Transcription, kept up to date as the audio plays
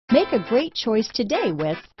Make a great choice today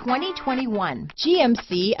with 2021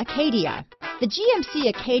 GMC Acadia. The GMC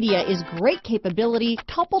Acadia is great capability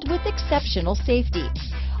coupled with exceptional safety.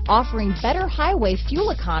 Offering better highway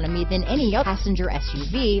fuel economy than any other passenger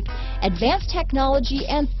SUV, advanced technology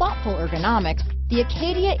and thoughtful ergonomics, the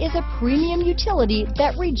Acadia is a premium utility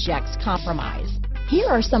that rejects compromise. Here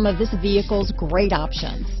are some of this vehicle's great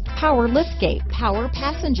options: power liftgate, power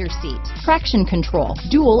passenger seat, traction control,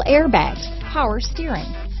 dual airbags, power steering,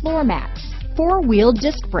 floor mats, four-wheel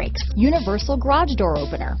disc brakes, universal garage door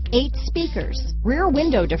opener, 8 speakers, rear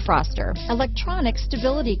window defroster, electronic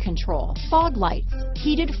stability control, fog lights,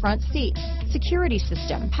 heated front seats, security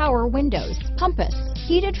system, power windows, compass,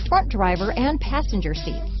 heated front driver and passenger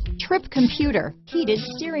seats, trip computer, heated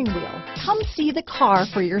steering wheel. Come see the car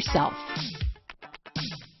for yourself.